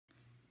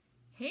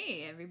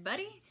Hey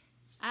everybody!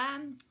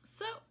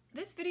 So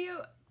this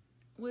video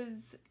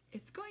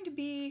it's going to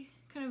be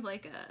kind of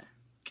like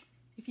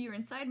if you were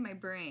inside my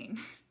brain,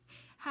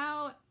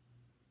 how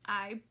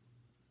I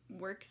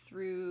work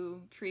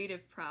through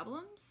creative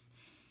problems.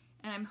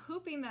 And I'm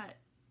hoping that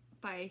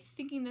by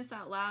thinking this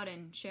out loud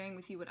and sharing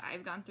with you what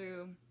I've gone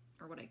through,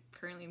 or what I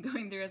currently am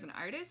going through as an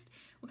artist,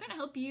 will kind of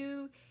help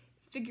you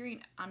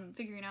figuring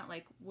out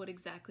like what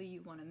exactly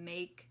you want to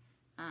make,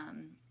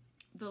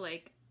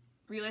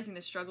 realizing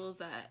the struggles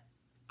that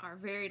are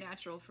very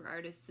natural for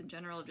artists in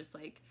general, of just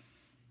like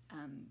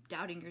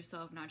doubting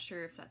yourself, not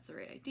sure if that's the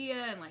right idea,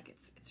 and like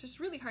it's just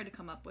really hard to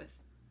come up with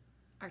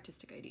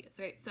artistic ideas,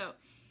 right? So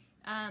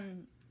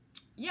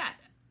yeah,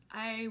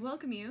 I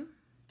welcome you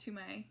to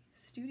my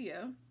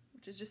studio,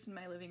 which is just in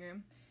my living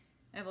room.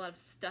 I have a lot of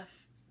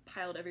stuff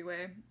piled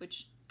everywhere,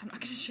 which I'm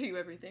not going to show you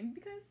everything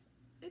because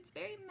it's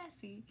very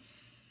messy.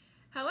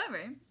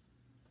 However,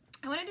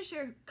 I wanted to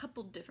share a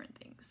couple different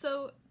things.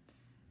 So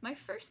my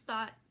first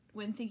thought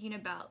when thinking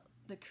about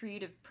the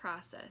creative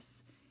process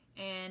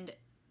and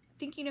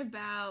thinking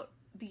about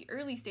the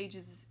early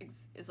stages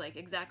is like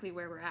exactly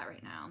where we're at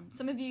right now.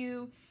 Some of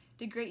you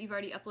did great. You've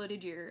already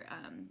uploaded your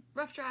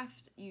rough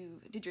draft. You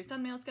did your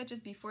thumbnail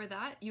sketches before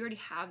that. You already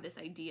have this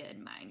idea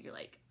in mind. You're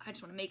like, I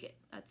just want to make it.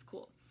 That's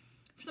cool.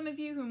 For some of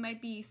you who might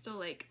be still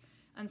like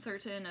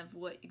uncertain of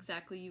what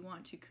exactly you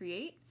want to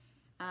create,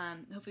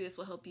 hopefully this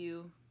will help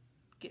you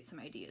get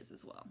some ideas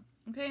as well.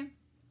 Okay.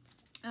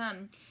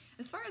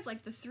 As far as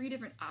like the three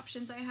different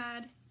options I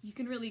had, you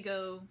can really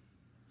go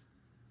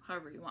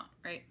however you want,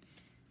 right?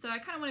 So I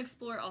kind of want to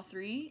explore all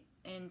three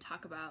and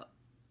talk about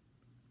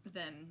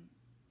them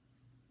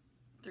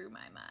through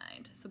my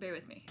mind, so bear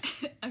with me.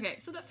 Okay,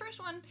 so the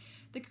first one,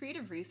 the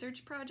creative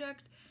research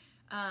project,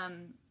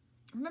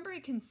 remember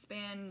it can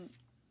span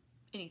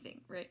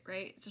anything, right?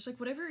 It's just like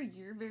whatever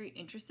you're very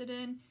interested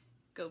in,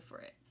 go for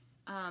it.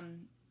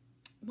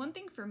 One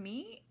thing for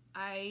me,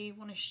 I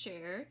want to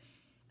share,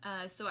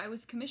 so I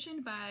was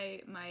commissioned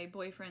by my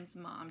boyfriend's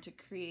mom to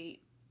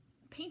create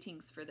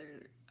paintings for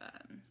their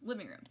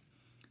living room,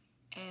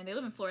 and they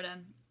live in Florida,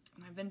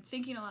 and I've been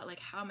thinking a lot like,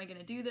 how am I going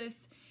to do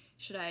this?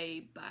 Should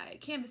I buy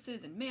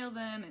canvases and mail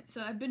them? And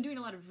so I've been doing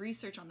a lot of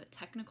research on the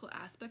technical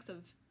aspects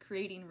of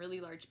creating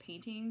really large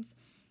paintings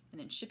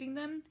and then shipping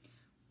them,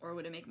 or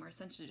would it make more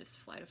sense to just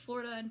fly to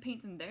Florida and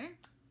paint them there?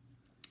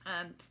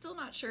 Still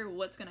not sure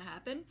what's going to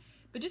happen,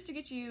 but just to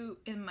get you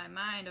in my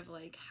mind of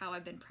like how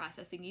I've been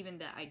processing even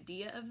the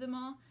idea of them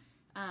all,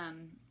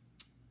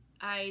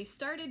 I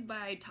started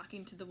by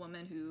talking to the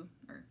woman who,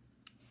 or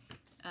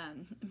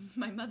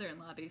my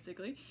mother-in-law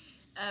basically,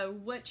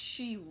 what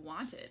she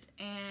wanted,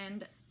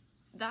 and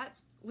that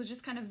was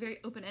just kind of very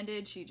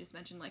open-ended. She just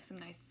mentioned like some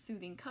nice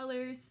soothing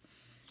colors.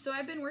 So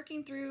I've been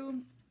working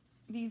through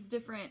these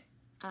different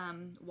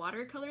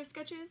watercolor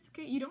sketches.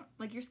 Okay, you don't,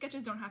 like, your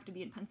sketches don't have to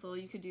be in pencil.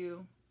 You could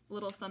do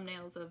little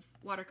thumbnails of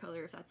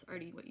watercolor if that's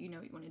already what you know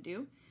you want to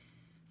do.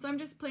 So I'm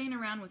just playing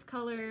around with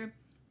color,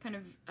 kind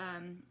of,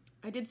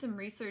 I did some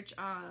research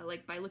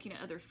like by looking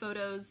at other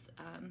photos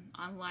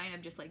online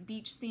of just like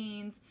beach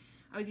scenes.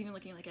 I was even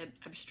looking like at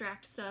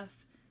abstract stuff.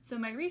 So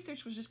my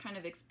research was just kind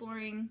of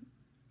exploring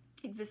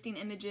existing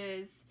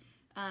images,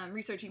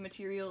 researching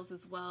materials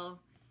as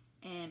well,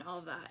 and all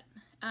of that.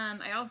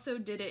 I also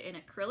did it in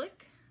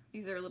acrylic.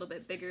 These are a little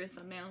bit bigger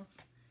thumbnails,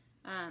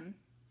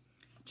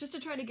 just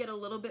to try to get a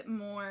little bit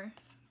more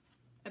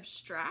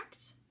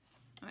abstract.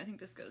 Oh, I think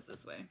this goes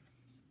this way.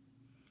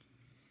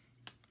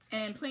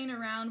 And playing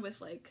around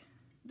with like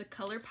the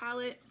color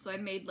palette. So I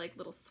made like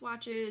little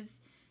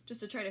swatches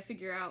just to try to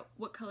figure out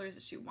what colors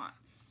does she want.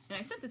 And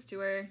I sent this to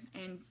her,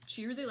 and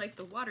she really liked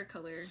the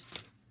watercolor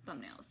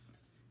thumbnails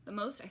the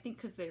most, I think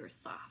because they were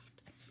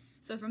soft.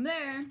 So from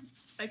there,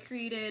 I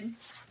created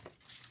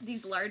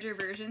these larger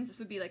versions. This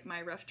would be like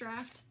my rough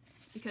draft,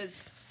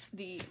 because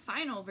the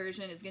final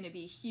version is going to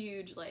be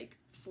huge, like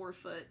 4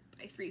 foot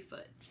by 3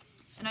 foot.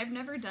 And I've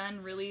never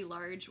done really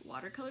large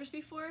watercolors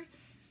before.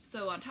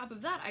 So on top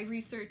of that, I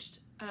researched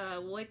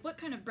like what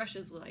kind of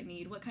brushes will I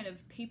need? What kind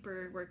of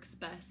paper works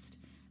best?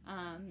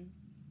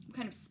 What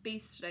kind of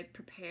space should I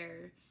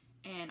prepare?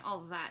 And all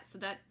of that. So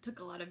that took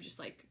a lot of just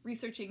like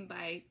researching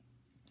by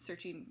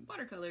searching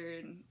watercolor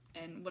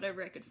and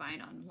whatever I could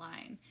find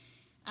online.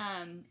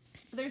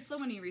 There's so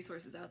many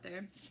resources out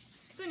there.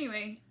 So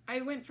anyway,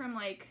 I went from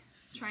like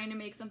trying to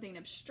make something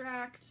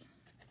abstract,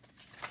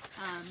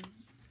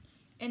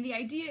 and the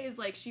idea is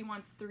like she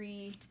wants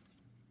 3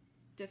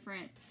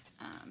 different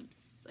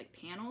like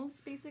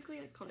panels,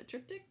 basically, like called a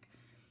triptych.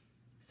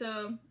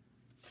 So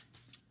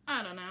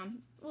I don't know,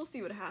 we'll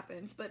see what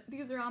happens, but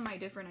these are all my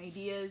different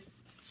ideas.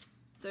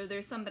 So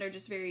there's some that are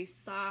just very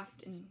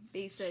soft and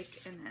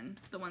basic, and then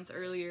the ones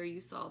earlier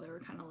you saw that were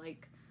kind of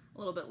like a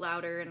little bit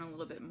louder and a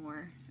little bit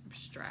more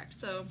abstract.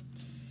 So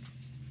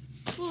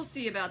we'll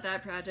see about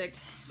that project,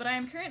 but I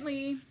am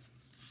currently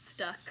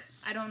stuck.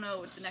 I don't know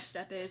what the next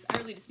step is. I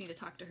really just need to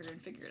talk to her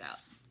and figure it out.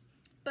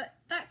 But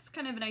that's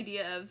kind of an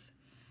idea of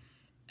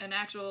an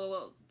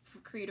actual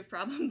creative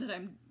problem that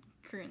I'm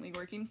currently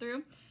working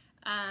through.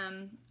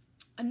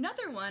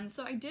 another one,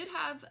 so I did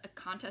have a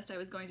contest I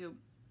was going to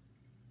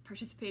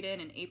participate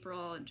in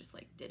April and just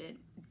like didn't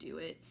do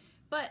it.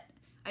 But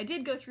I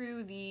did go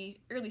through the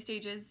early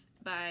stages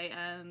by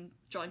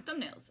drawing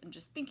thumbnails and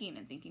just thinking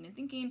and thinking and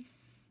thinking.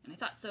 And I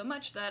thought so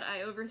much that I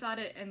overthought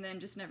it and then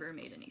just never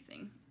made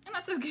anything. And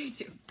that's okay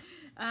too.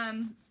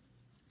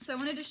 So I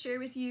wanted to share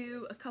with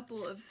you a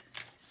couple of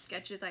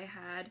sketches I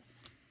had.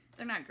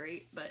 They're not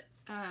great, but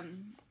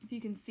if you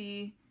can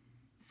see.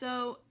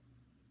 So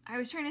I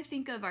was trying to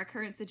think of our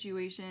current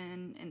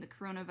situation and the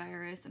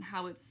coronavirus and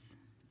how it's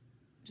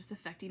just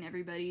affecting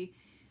everybody.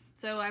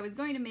 So I was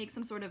going to make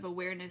some sort of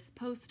awareness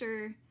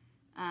poster,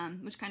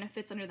 which kind of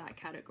fits under that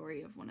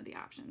category of one of the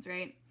options,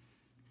 right?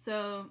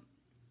 So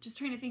just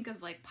trying to think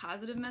of like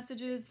positive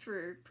messages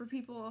for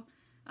people,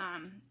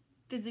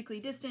 physically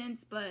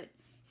distance, but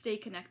stay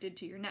connected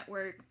to your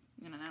network,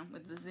 I don't know,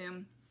 with the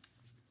Zoom.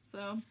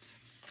 So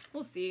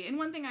we'll see. And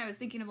one thing I was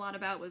thinking a lot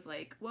about was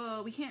like,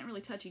 well, we can't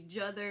really touch each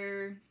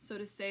other, so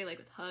to say, like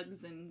with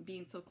hugs and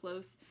being so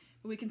close,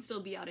 but we can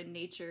still be out in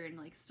nature and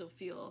like still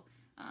feel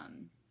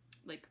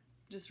like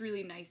just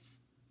really nice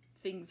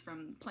things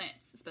from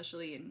plants,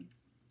 especially, and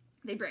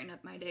they brighten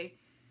up my day.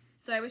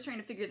 So I was trying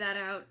to figure that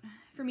out.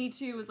 For me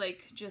too was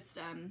like just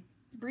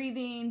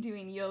breathing,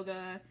 doing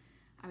yoga.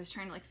 I was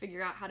trying to like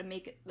figure out how to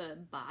make the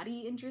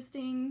body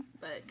interesting,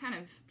 but kind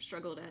of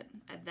struggled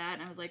at that.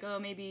 And I was like, oh,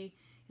 maybe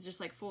it's just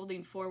like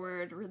folding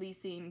forward,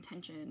 releasing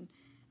tension.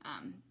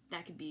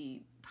 That could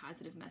be a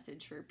positive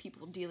message for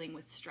people dealing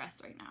with stress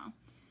right now.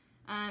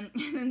 And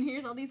then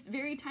here's all these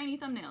very tiny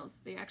thumbnails.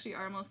 They actually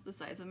are almost the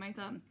size of my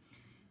thumb.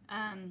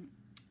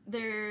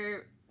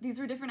 These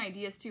were different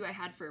ideas too I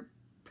had for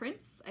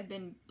prints. I've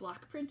been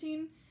block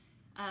printing.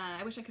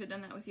 I wish I could have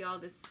done that with y'all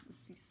this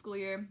school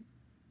year,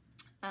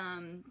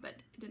 but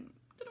it didn't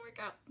work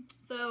out.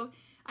 So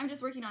I'm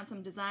just working on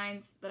some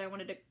designs that I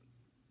wanted to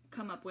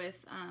come up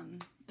with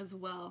as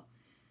well.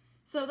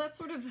 So that's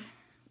sort of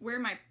where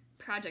my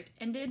project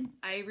ended.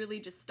 I really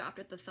just stopped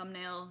at the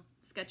thumbnail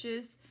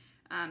sketches.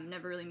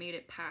 Never really made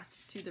it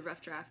past to the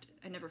rough draft.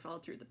 I never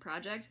followed through with the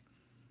project.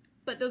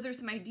 But those are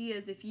some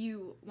ideas if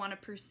you want to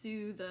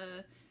pursue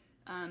the,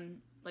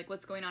 like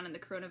what's going on in the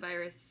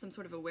coronavirus, some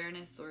sort of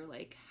awareness or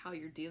like how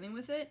you're dealing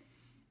with it.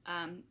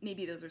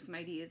 Maybe those are some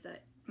ideas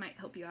that might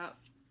help you out.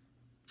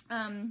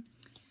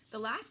 The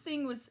last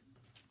thing was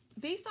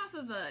based off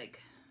of like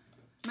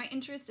my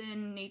interest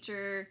in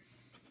nature,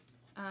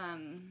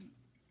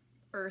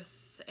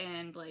 earth,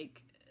 and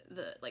like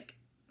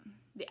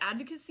the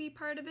advocacy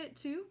part of it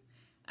too.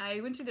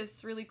 I went to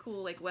this really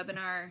cool like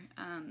webinar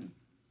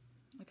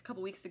like a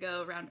couple weeks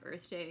ago around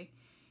Earth Day,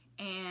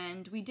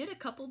 and we did a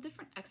couple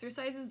different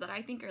exercises that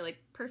I think are like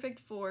perfect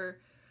for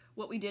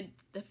what we did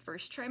the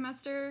first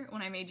trimester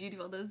when I made you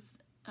do all those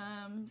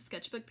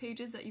sketchbook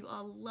pages that you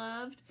all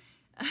loved.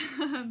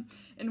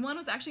 And one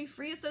was actually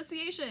free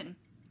association.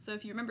 So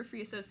if you remember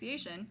free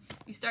association,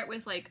 you start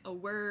with like a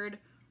word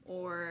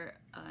or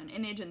an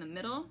image in the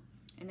middle,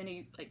 and then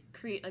you like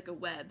create like a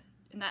web,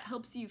 and that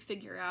helps you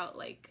figure out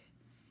like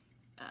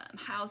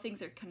how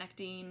things are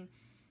connecting.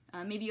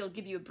 Maybe it'll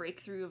give you a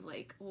breakthrough of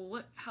like,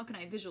 well, how can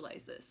I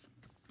visualize this?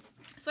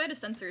 So I had to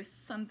censor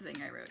something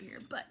I wrote here,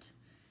 but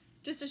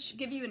just to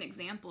give you an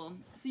example,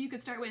 so you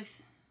could start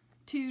with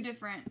 2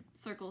 different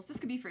circles. This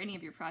could be for any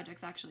of your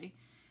projects actually.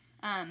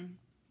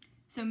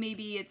 So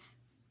maybe it's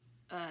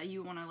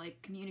you want to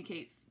like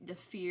communicate the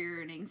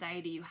fear and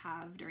anxiety you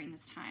have during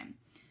this time.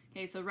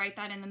 Okay, so write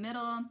that in the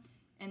middle,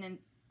 and then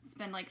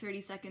spend like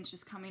 30 seconds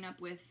just coming up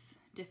with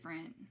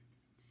different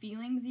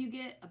feelings you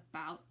get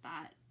about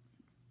that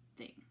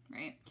thing,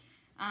 right?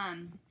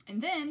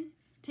 And then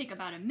take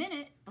about a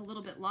minute, a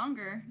little bit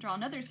longer, draw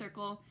another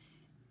circle,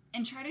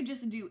 and try to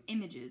just do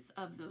images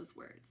of those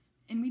words.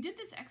 And we did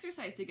this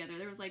exercise together.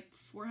 There was like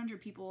 400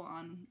 people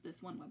on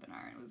this one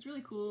webinar, and it was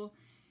really cool.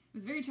 It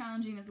was very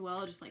challenging as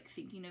well, just like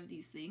thinking of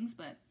these things,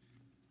 but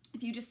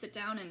if you just sit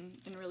down and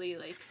really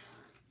like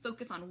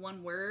focus on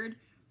one word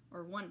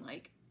or one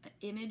like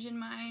image in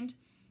mind,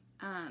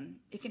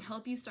 it can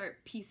help you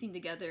start piecing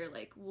together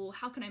like, well,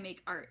 how can I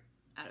make art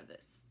out of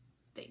this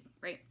thing,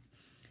 right?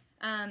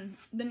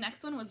 The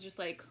next one was just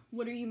like,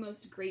 what are you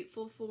most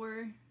grateful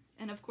for?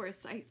 And of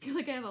course, I feel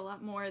like I have a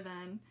lot more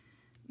than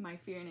my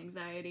fear and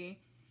anxiety.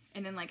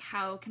 And then like,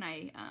 how can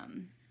I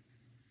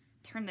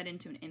turn that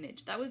into an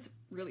image? That was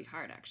really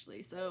hard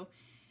actually. So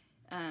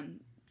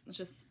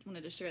just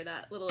wanted to share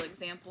that little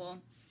example.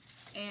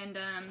 And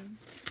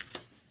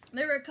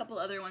there were a couple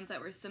other ones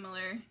that were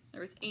similar.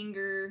 There was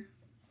anger.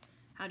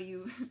 How do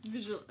you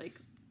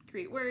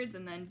create words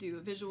and then do a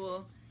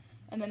visual?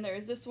 And then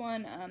there's this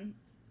one,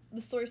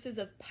 the sources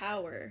of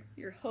power,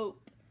 your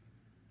hope.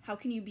 How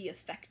can you be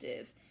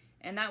effective?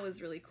 And that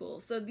was really cool.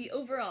 So the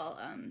overall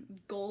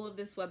goal of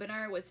this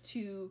webinar was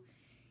to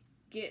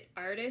get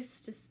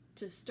artists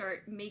to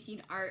start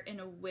making art in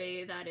a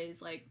way that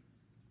is like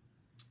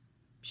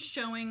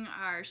showing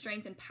our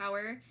strength and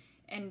power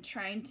and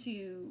trying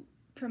to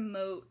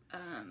promote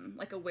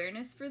like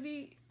awareness for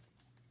the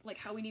like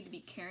how we need to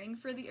be caring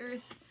for the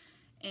earth.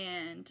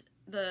 And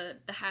the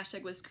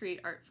hashtag was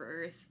create art for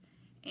earth,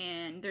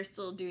 and they're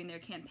still doing their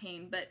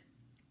campaign, but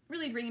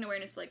really bringing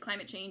awareness to like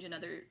climate change and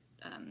other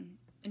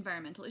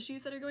environmental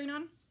issues that are going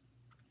on.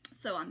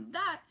 So on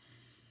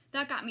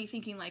that got me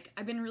thinking, like,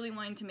 I've been really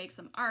wanting to make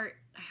some art.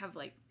 I have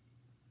like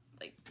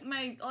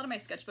a lot of my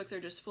sketchbooks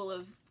are just full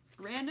of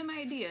random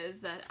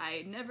ideas that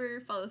I never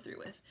follow through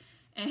with,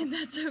 and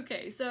that's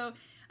okay. So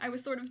I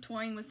was sort of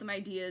toying with some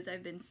ideas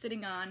I've been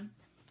sitting on,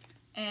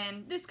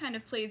 and this kind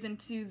of plays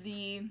into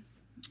the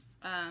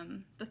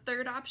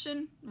third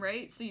option,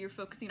 right? So you're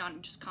focusing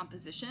on just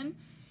composition,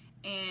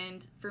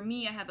 and for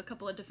me, I have a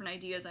couple of different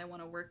ideas I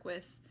want to work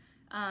with.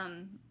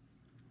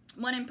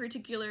 One in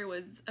particular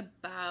was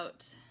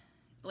about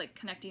like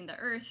connecting the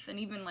earth and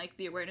even like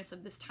the awareness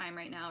of this time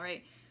right now,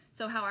 right?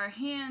 So how our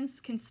hands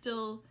can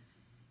still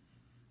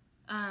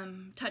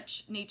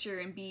touch nature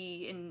and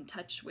be in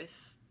touch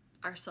with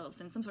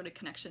ourselves and some sort of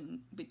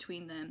connection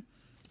between them.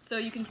 So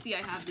you can see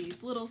I have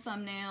these little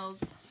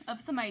thumbnails of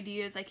some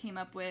ideas I came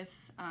up with.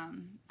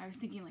 I was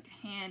thinking like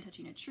a hand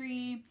touching a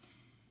tree.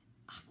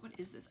 What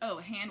is this? Oh,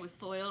 a hand with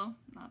soil.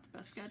 Not the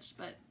best sketch,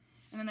 but...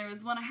 And then there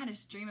was one, I had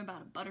a dream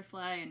about a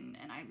butterfly, and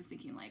I was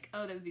thinking like,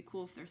 oh, that would be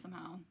cool if there's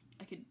somehow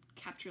I could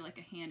capture like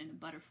a hand and a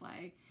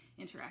butterfly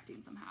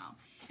interacting somehow.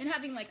 And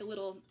having like a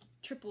little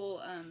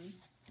triple,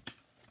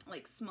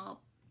 like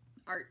small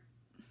art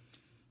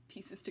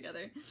pieces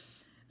together.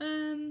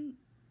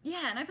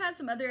 Yeah, and I've had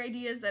some other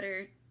ideas that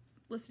are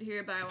listed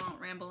here, but I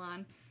won't ramble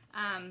on.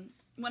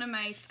 One of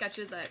my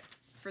sketches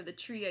for the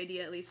tree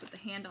idea, at least with the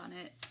hand on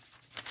it,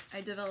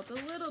 I developed a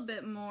little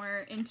bit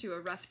more into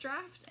a rough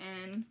draft,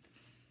 and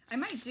I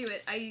might do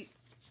it. I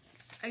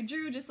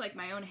drew just like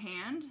my own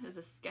hand as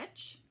a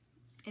sketch,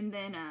 and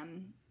then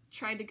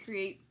tried to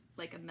create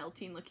like a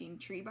melting looking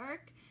tree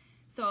bark.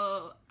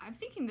 So I'm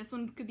thinking this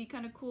one could be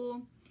kind of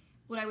cool.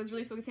 What I was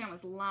really focusing on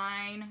was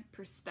line,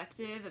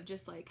 perspective of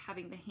just like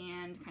having the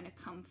hand kind of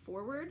come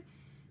forward.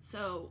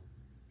 So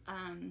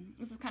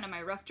this is kind of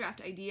my rough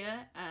draft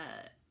idea.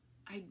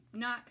 I'm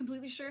not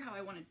completely sure how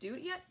I want to do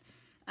it yet.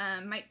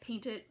 Might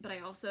paint it, but I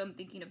also am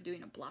thinking of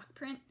doing a block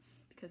print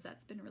because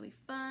that's been really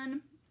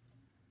fun.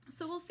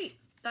 So we'll see.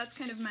 That's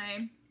kind of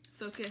my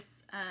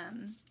focus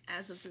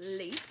as of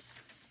late.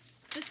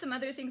 Just some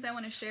other things I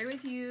want to share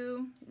with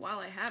you while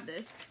I have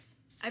this.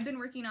 I've been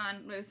working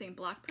on, what I was saying,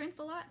 block prints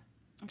a lot.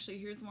 Actually,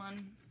 here's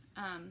one.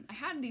 I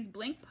had these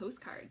blank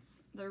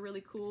postcards. They're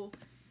really cool.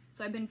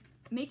 So I've been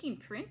making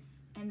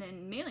prints and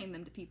then mailing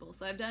them to people.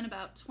 So I've done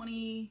about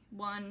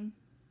 21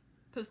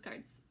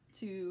 postcards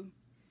to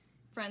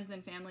friends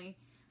and family.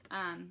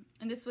 And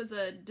this was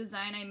a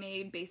design I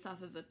made based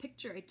off of a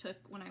picture I took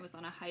when I was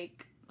on a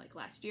hike like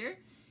last year.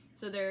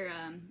 So they're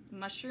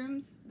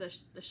mushrooms,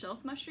 the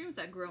shelf mushrooms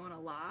that grow on a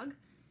log,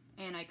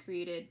 and I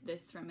created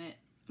this from it.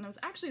 And I was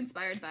actually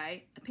inspired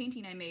by a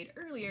painting I made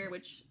earlier,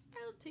 which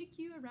I'll take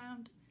you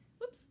around.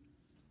 Whoops.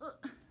 Ugh.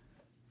 So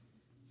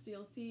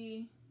you'll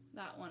see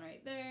that one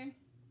right there,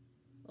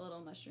 the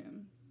little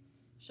mushroom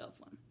shelf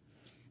one.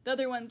 The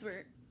other ones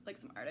were like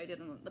some art I did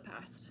in the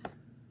past.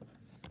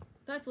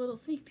 That's a little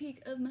sneak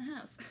peek of my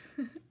house.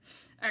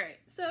 Alright,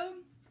 so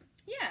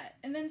yeah,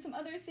 and then some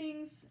other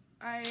things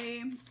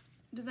I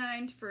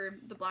designed for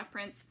the block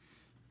prints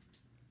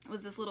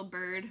was this little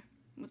bird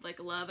with like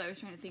love. I was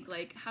trying to think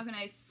like, how can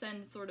I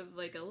send sort of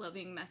like a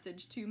loving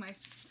message to my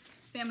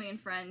family and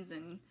friends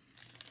and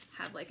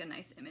have like a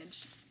nice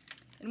image.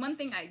 And one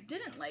thing I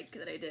didn't like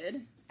that I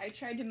did, I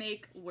tried to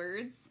make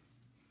words,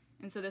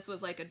 and so this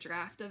was like a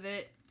draft of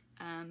it.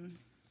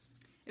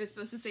 It was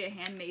supposed to say a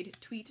handmade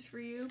tweet for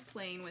you,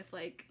 playing with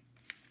like,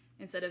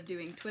 instead of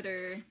doing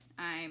Twitter,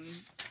 I'm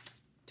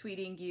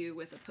tweeting you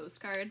with a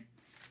postcard.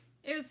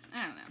 It was,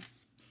 I don't know.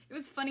 It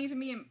was funny to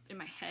me in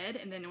my head,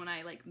 and then when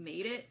I like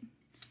made it,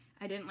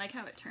 I didn't like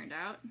how it turned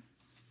out.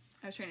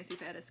 I was trying to see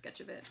if I had a sketch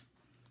of it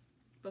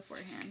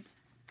beforehand.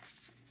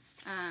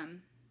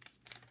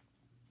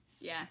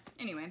 Yeah,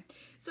 anyway.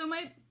 So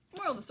my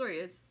moral of the story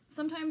is,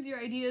 sometimes your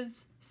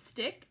ideas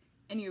stick,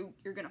 and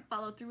you're gonna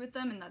follow through with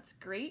them, and that's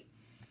great.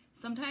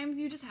 Sometimes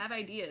you just have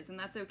ideas, and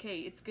that's okay.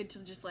 It's good to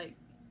just like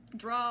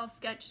draw,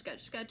 sketch,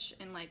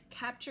 and like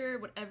capture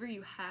whatever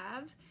you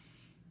have,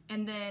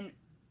 and then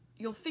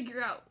you'll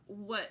figure out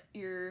what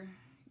you're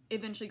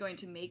eventually going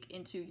to make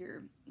into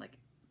your like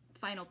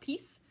final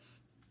piece.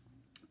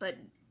 But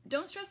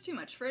don't stress too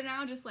much. For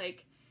now, just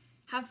like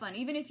have fun.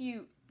 Even if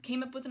you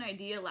came up with an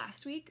idea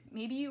last week,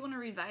 maybe you want to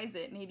revise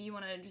it. Maybe you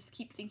want to just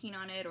keep thinking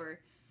on it, or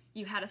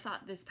you had a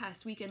thought this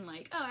past weekend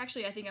like, oh,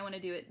 actually, I think I want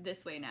to do it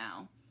this way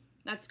now.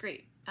 That's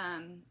great.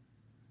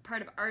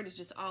 Part of art is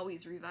just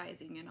always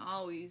revising and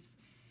always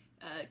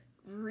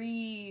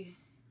rethinking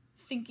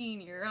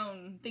your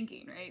own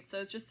thinking, right? So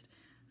it's just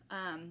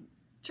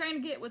trying to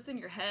get what's in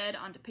your head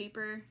onto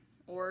paper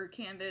or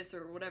canvas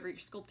or whatever you're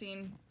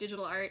sculpting,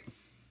 digital art.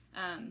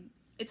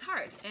 It's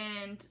hard,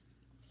 and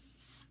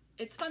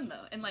it's fun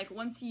though. And like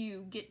once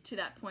you get to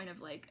that point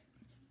of like,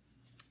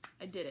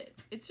 I did it,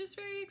 it's just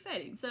very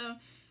exciting. So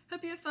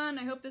hope you have fun.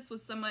 I hope this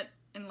was somewhat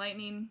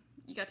enlightening.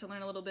 You got to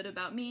learn a little bit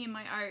about me and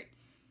my art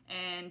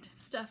and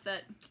stuff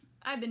that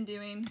I've been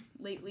doing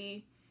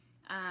lately.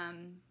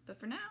 But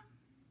for now,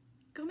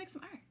 go go make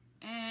some art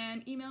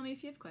and email me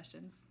if you have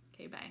questions.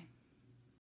 Okay, bye.